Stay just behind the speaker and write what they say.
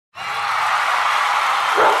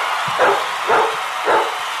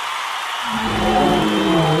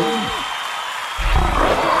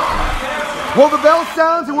Well, the bell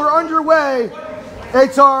sounds and we're underway.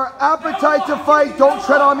 It's our Appetite to Fight, Don't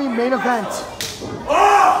Tread on Me main event.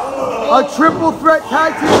 A triple threat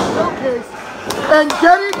tag team showcase. And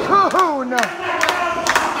Getty Cahoon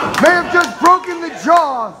may have just broken the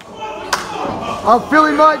jaw of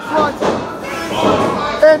Philly Mike Front.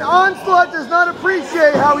 And Onslaught does not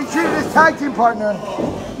appreciate how he treated his tag team partner.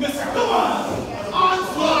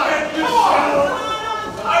 Onslaught!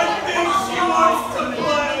 I think she wants to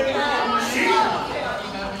play.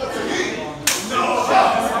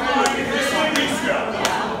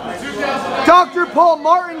 Dr. Paul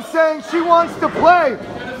Martin saying she wants to play.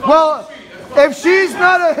 Well, if she's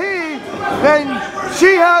not a he, then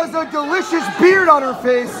she has a delicious beard on her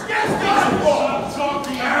face.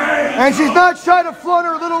 And she's not shy to flaunt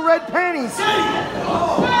her little red panties.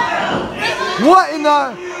 What in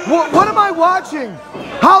the... What am I watching?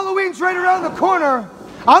 Halloween's right around the corner.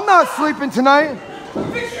 I'm not sleeping tonight.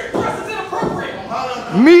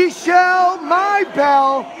 Michelle, my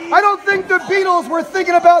bell. I don't think the Beatles were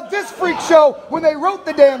thinking about this freak show when they wrote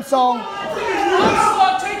the damn song.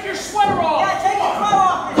 Take your sweater off. Yeah, take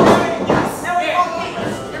your sweater off.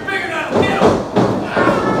 You're bigger now. Get him.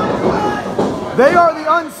 They are the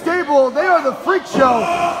unstable. They are the freak show.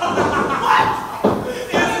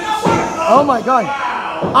 Oh my God.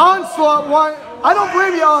 Onslaught won. I don't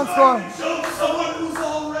blame you, Onslaught. Someone who's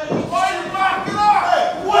already.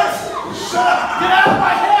 What? Shut up. Get out of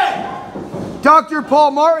my head. Dr.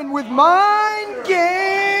 Paul Martin with Mind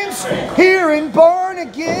Games here in Born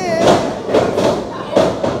Again.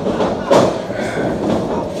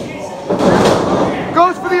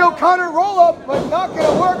 Goes for the O'Connor roll-up, but not going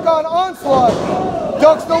to work on Onslaught.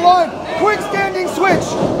 Ducks the line. Quick standing switch.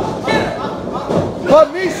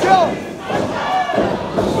 But Michelle.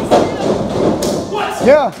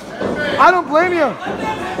 Yeah, I don't blame you.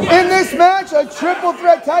 In this match, a triple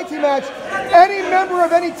threat tag team match, any member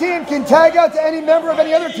of any team can tag out to any member of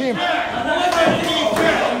any other team.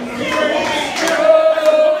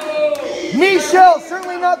 Michelle,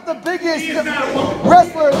 certainly not the biggest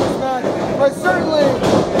wrestler in this match, but certainly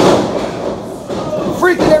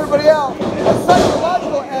freaking everybody out. A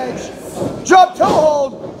psychological edge. Drop toe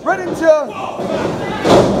hold right into...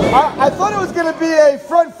 I thought it was going to be a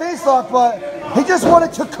front face lock, but he just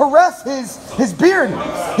wanted to caress his beard.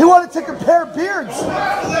 He wanted to compare beards.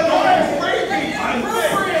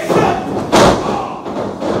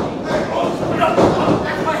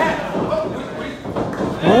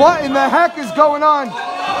 What in the heck is going on?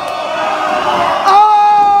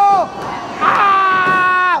 Oh!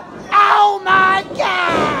 Ah! Oh my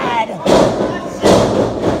God!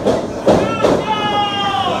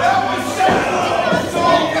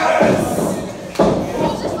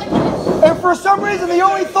 And for some reason, the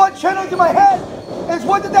only thought channeling to my head is,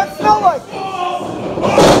 what did that smell like?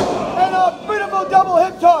 And a beautiful double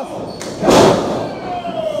hip toss.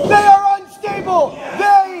 They are unstable.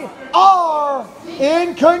 They are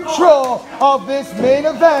in control of this main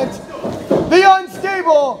event. The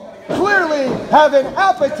unstable clearly have an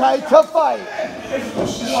appetite to fight.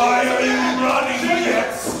 Why are you running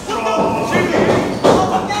yet strong?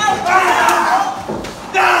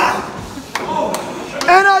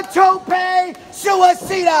 And a tope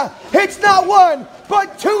suicida hits not one,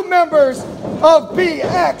 but two members of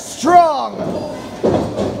BX Strong.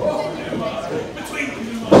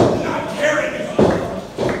 Not caring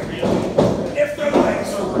if their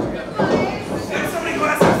legs are and somebody who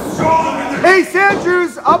has a strong in their Ace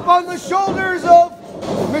Andrews up on the shoulders of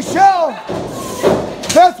Michelle.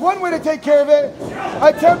 That's one way to take care of it.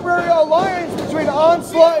 A temporary alliance between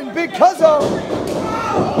Onslaught and Big Cuzzo.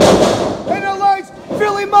 And alliance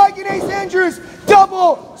Philly Mike and Ace Andrews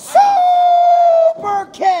double super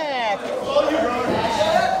kick.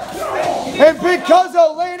 And Big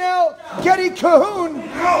Cuzzo laying out Getty Cahoon.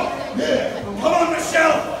 Come on,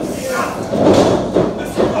 Michelle.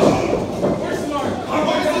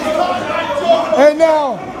 And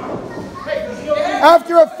now,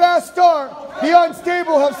 after a fast start, the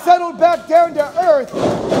unstable have settled back down to earth.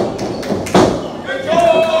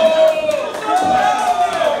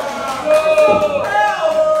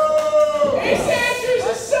 Ace Andrews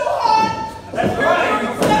is so hot. That's right.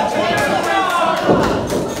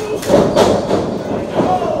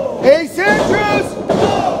 Ace Andrews,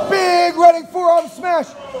 big running forearm smash.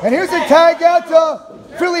 And here's a tag out to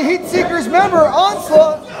Philly Heatseekers member,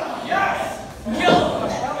 Onslaught. Yes.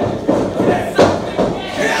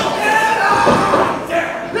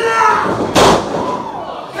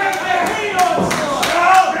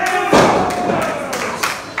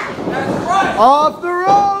 Off the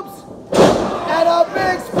ropes, and a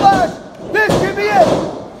big splash. This could be it.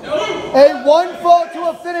 A one fall to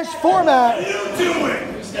a finish format.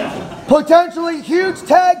 Potentially huge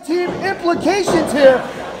tag team implications here.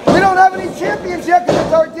 We don't have any champions yet because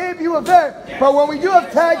it's our debut event, but when we do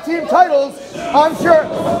have tag team titles, I'm sure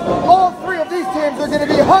all three of these teams are going to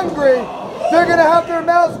be hungry. They're going to have their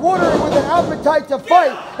mouths watering with an appetite to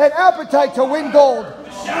fight, an appetite to win gold.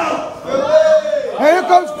 And here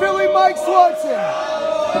comes Philly Mike Swanson.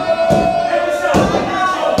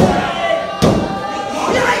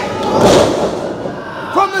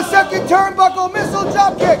 From the second turnbuckle, missile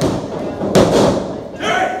dropkick.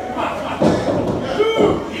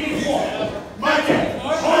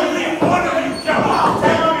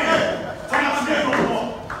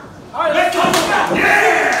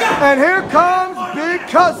 And here comes Big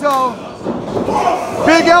Cuzzo.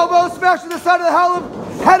 Big elbow smash to the side of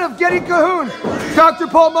the head of Getty Cahoon. Dr.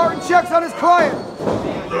 Paul Martin checks on his client,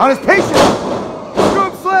 on his patient.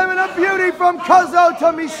 Scoop slam and a beauty from Cuzzo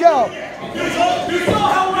to Michelle.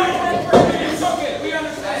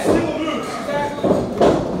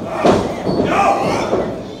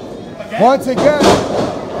 Once again.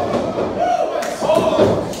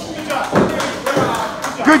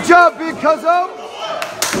 Good job, Big Cuzzo.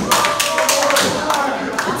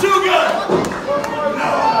 Too good.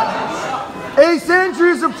 Ace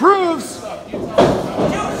Andrews approves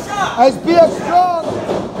as BF Strong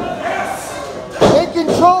in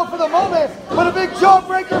control for the moment, but a big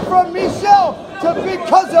jawbreaker from Michelle to Big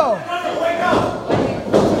Cuzzo.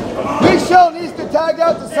 Michelle needs to tag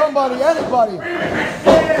out to somebody, anybody.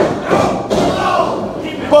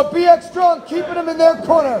 But BX Strong keeping him in their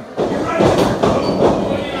corner.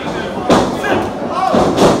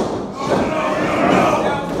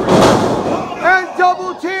 And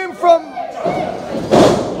double team from...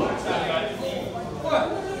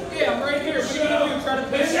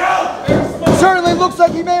 Certainly looks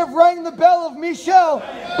like he may have rang the bell of Michelle.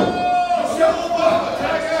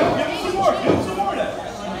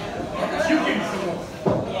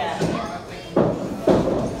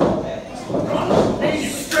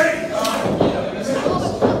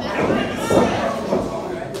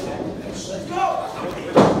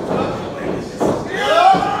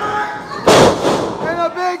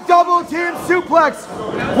 Double team suplex.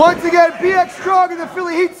 Once again, BX Strong and the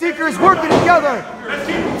Philly Heatseekers working together.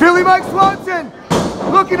 Philly Mike Swanson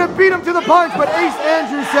looking to beat him to the punch, but Ace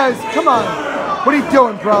Andrews says, come on, what are you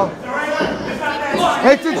doing, bro?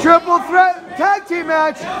 It's a triple threat tag team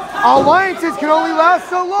match. Alliances can only last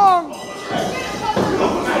so long.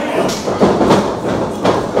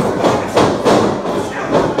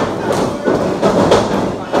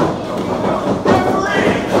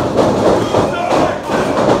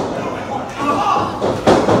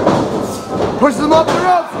 Pushes him up the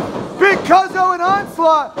ropes. Big Cuzzo and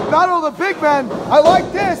Onslaught. Battle of the big men. I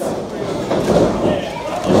like this.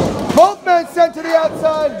 Both men sent to the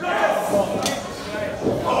outside.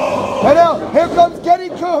 And now, here comes Getty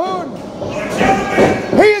Cahoon.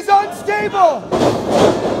 He is unstable.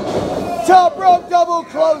 Top rope double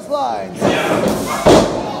clotheslines.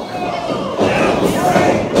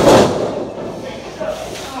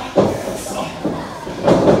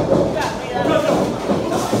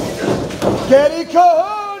 Getty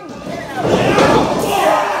Cahoon!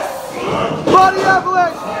 Body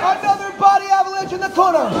avalanche! Another body avalanche in the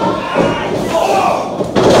corner!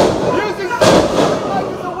 Using the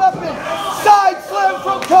as a weapon! Side slam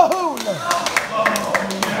from Cahoon!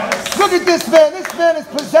 Look at this man! This man is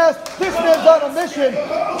possessed! This man's on a mission!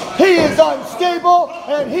 He is unstable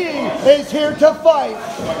and he is here to fight!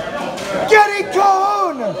 Getty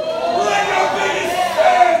Cahoon!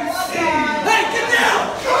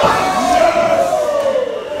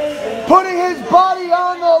 Putting his body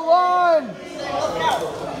on the line.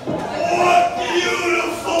 What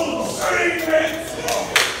beautiful treatment!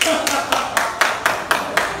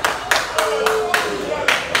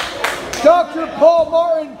 Dr. Paul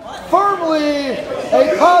Martin, firmly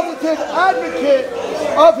a positive advocate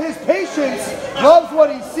of his patients, loves what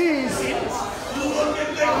he sees. Look at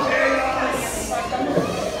the chaos!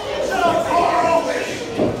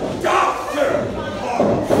 Dr.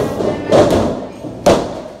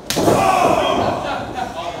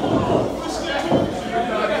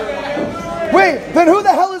 Wait, then who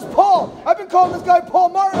the hell is Paul? I've been calling this guy Paul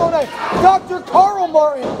Martin all night. Dr. Carl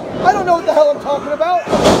Martin. I don't know what the hell I'm talking about.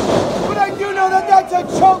 But I do know that that's a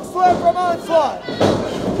choke slam from Onslaught.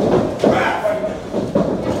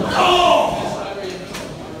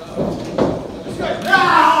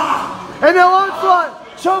 And now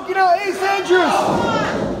Onslaught choking out Ace Andrews.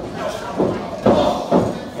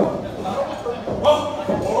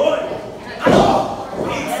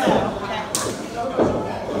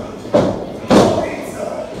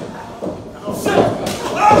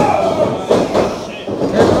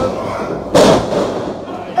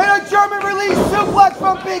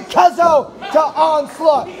 Peso to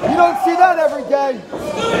onslaught. You don't see that every day.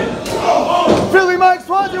 Philly Mike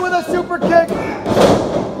Swanson with a super kick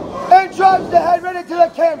and drives the head right into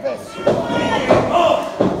the canvas.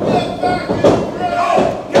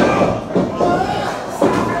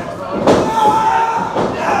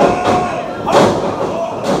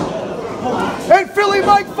 And Philly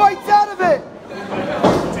Mike fights out of it.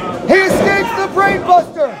 He escapes the brain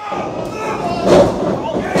buster.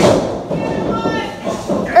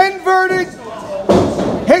 Inverted.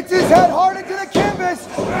 Hits his head hard into the canvas.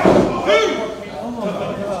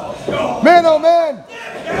 Man, oh man.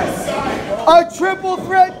 A triple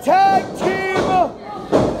threat tag team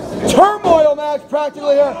turmoil match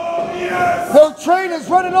practically here. The train is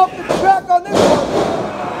running off the track on this one.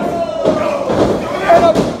 And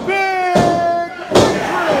a big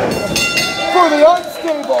victory for the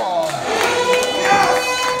unstable.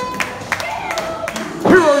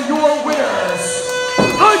 Here are your winners.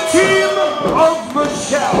 The team of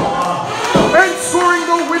Michelle. And scoring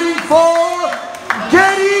the winning fall,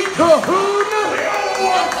 Getty Cahoon.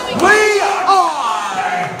 We are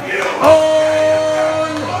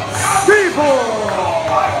unstable.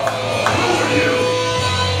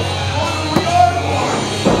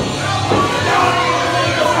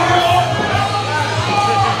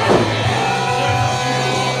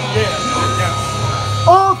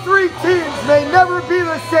 All three teams may never be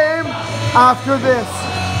the same after this.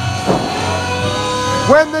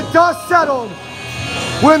 When the dust settled,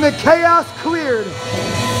 when the chaos cleared,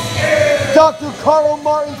 Dr. Carl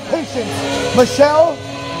Martin's patients, Michelle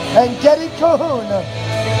and Getty Cahoon,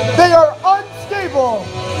 they are unstable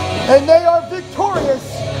and they are victorious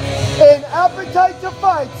in Appetite to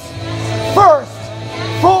Fight's first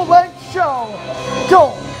full-length show.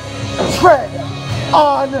 Don't tread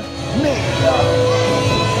on me.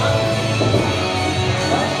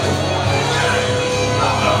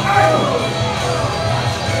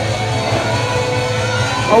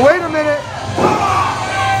 Oh, wait a minute.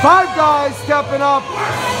 Five guys stepping up.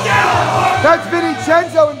 That's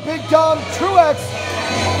Vincenzo and Big Dom Truex.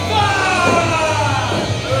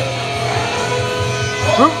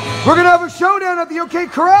 We're going to have a showdown at the OK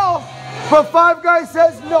Corral, but Five Guys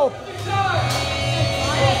says nope.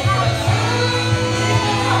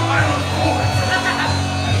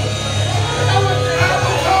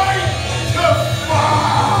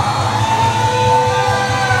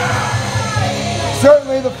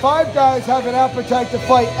 Certainly the Five Guys have an appetite to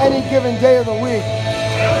fight any given day of the week.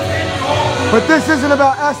 But this isn't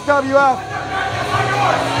about SWF.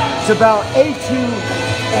 It's about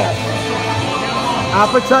A2F.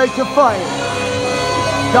 Appetite to fight.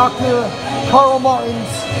 Dr. Carl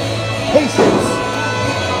Martin's patients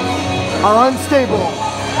are unstable.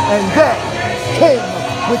 And they came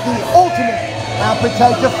with the ultimate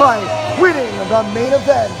appetite to fight, winning the main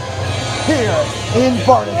event here in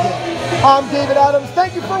Barnegat. I'm David Adams.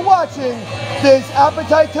 Thank you for watching this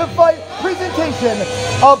Appetite to Fight presentation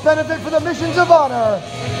of benefit for the Missions of Honor.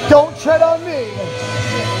 Don't tread on me.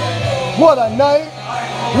 What a night.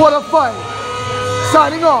 What a fight.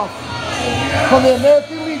 Signing off from the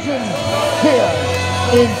American Legion here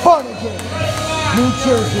in Barnegat, New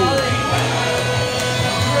Jersey.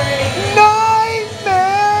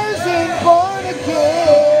 Nightmares in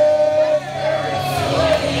Barnegat.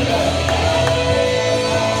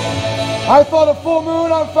 I thought a full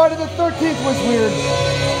moon on Friday the 13th was weird.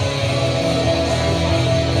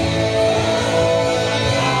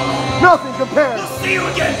 Nothing compares. We'll see you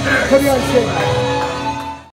again, Barry. To the unstable.